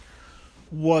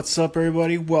What's up,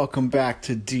 everybody? Welcome back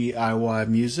to DIY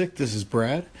Music. This is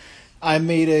Brad. I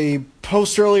made a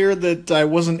post earlier that I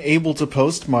wasn't able to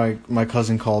post. My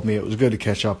cousin called me. It was good to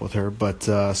catch up with her, but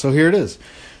so here it is.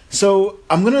 So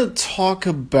I'm going to talk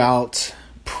about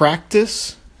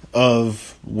practice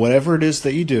of whatever it is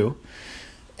that you do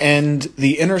and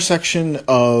the intersection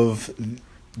of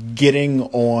getting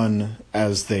on,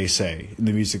 as they say, in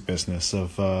the music business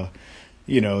of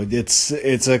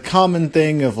it's a common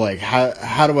thing of like,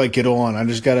 how do I get on? I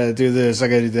just gotta do this, I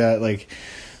gotta do that. Like,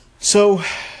 so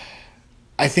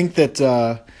I think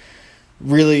that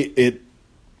really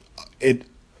it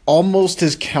almost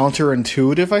is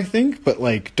counterintuitive, I think, but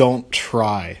like, don't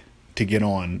try to get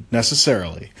on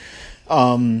necessarily.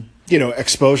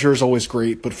 Exposure is always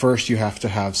great, but first you have to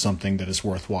have something that is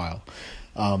worthwhile.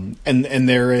 And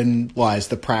therein lies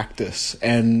the practice.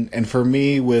 And for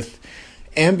me, with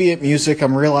ambient music,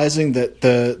 I'm realizing that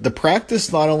the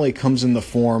practice not only comes in the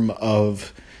form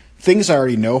of things I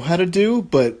already know how to do,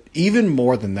 but even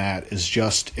more than that is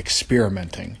just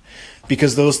experimenting,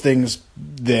 because those things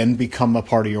then become a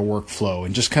part of your workflow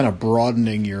and just kind of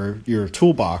broadening your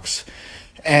toolbox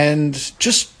and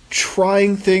just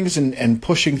trying things and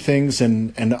pushing things.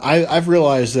 And I've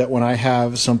realized that when I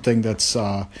have something that's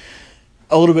a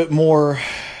little bit more,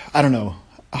 I don't know,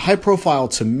 high profile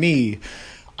to me,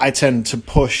 I tend to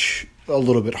push a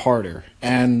little bit harder,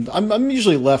 and I'm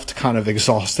usually left kind of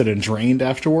exhausted and drained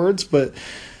afterwards, but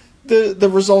the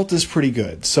result is pretty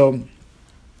good. So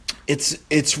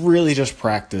it's really just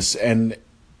practice. And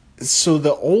so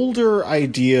the older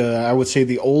idea, I would say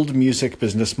the old music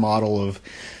business model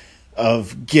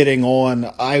of getting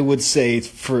on, I would say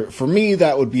for me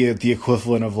that would be the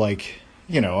equivalent of, like,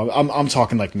 I'm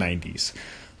talking like 90s.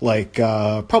 Like,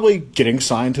 probably getting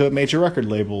signed to a major record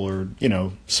label or,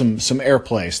 some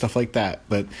airplay, stuff like that.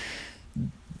 But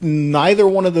neither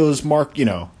one of those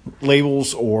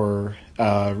labels or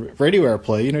radio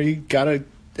airplay, you gotta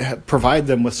provide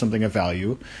them with something of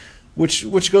value,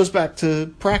 which goes back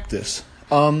to practice.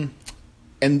 And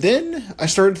then I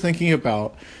started thinking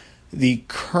about the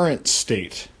current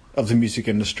state of the music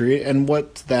industry and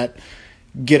what that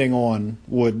getting on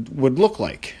would look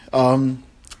like.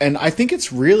 And I think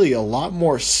it's really a lot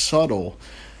more subtle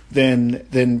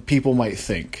than people might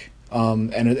think.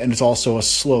 And it's also a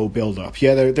slow build up.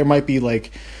 Yeah, there might be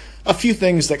like a few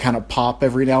things that kind of pop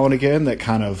every now and again that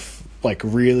kind of like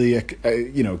really,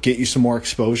 get you some more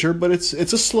exposure, but it's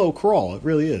a slow crawl. It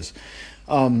really is.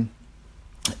 And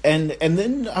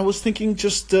then I was thinking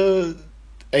just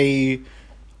a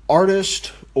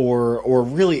artist or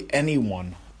really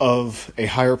anyone of a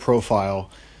higher profile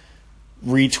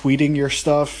retweeting your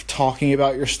stuff, talking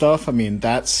about your stuff. I mean,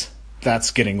 that's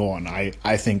getting on,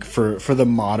 I think, for the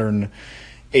modern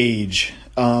age.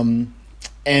 And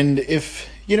if,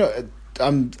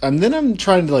 I'm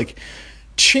trying to like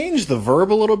change the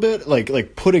verb a little bit,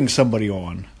 like putting somebody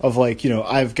on of like,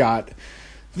 I've got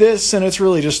this and it's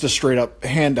really just a straight up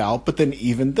handout. But then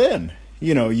even then,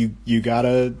 you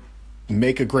gotta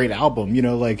make a great album,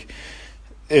 like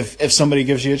if somebody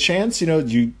gives you a chance,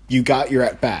 you got your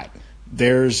at bat.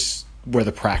 There's where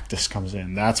the practice comes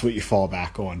in. That's what you fall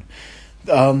back on.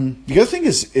 The other thing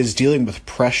is dealing with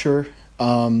pressure.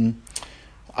 I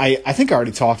think I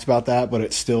already talked about that, but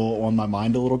it's still on my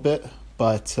mind a little bit.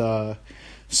 But I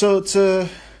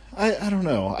don't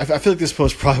know. I feel like this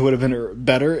post probably would have been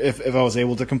better if I was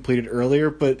able to complete it earlier.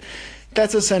 But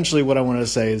that's essentially what I wanted to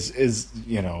say is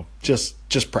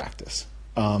just practice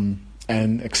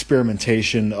and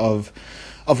experimentation of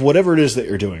whatever it is that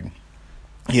you're doing.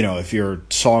 If you're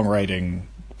songwriting,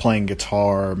 playing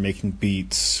guitar, making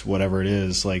beats, whatever it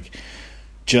is, like,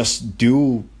 just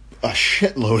do a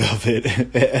shitload of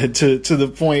it to the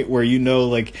point where,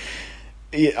 like,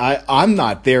 I'm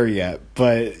not there yet,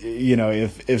 but,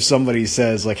 if somebody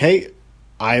says, like, hey,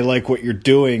 I like what you're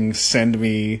doing, send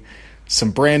me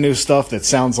some brand new stuff that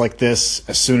sounds like this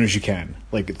as soon as you can.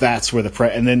 Like, that's where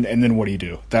and then what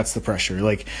do? That's the pressure.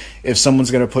 Like, if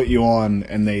someone's going to put you on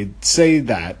and they say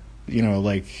that,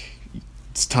 like,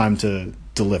 it's time to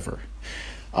deliver.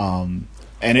 And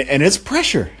it's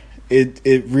pressure. It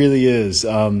really is.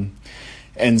 And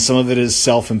some of it is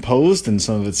self-imposed and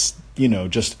some of it's,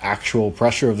 just actual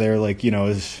pressure of there. Like,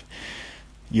 is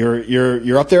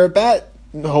you're up there at bat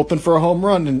hoping for a home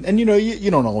run and you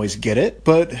don't always get it,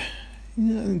 but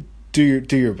do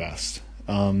your best.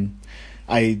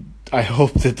 I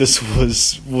hope that this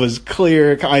was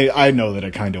clear. I know that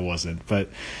it kind of wasn't, but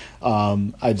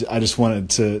I just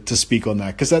wanted to speak on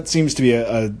that, because that seems to be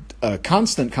a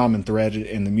constant common thread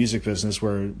in the music business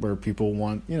where people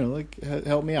want, like,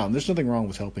 help me out. And there's nothing wrong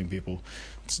with helping people.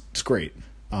 It's great.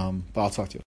 But I'll talk to you.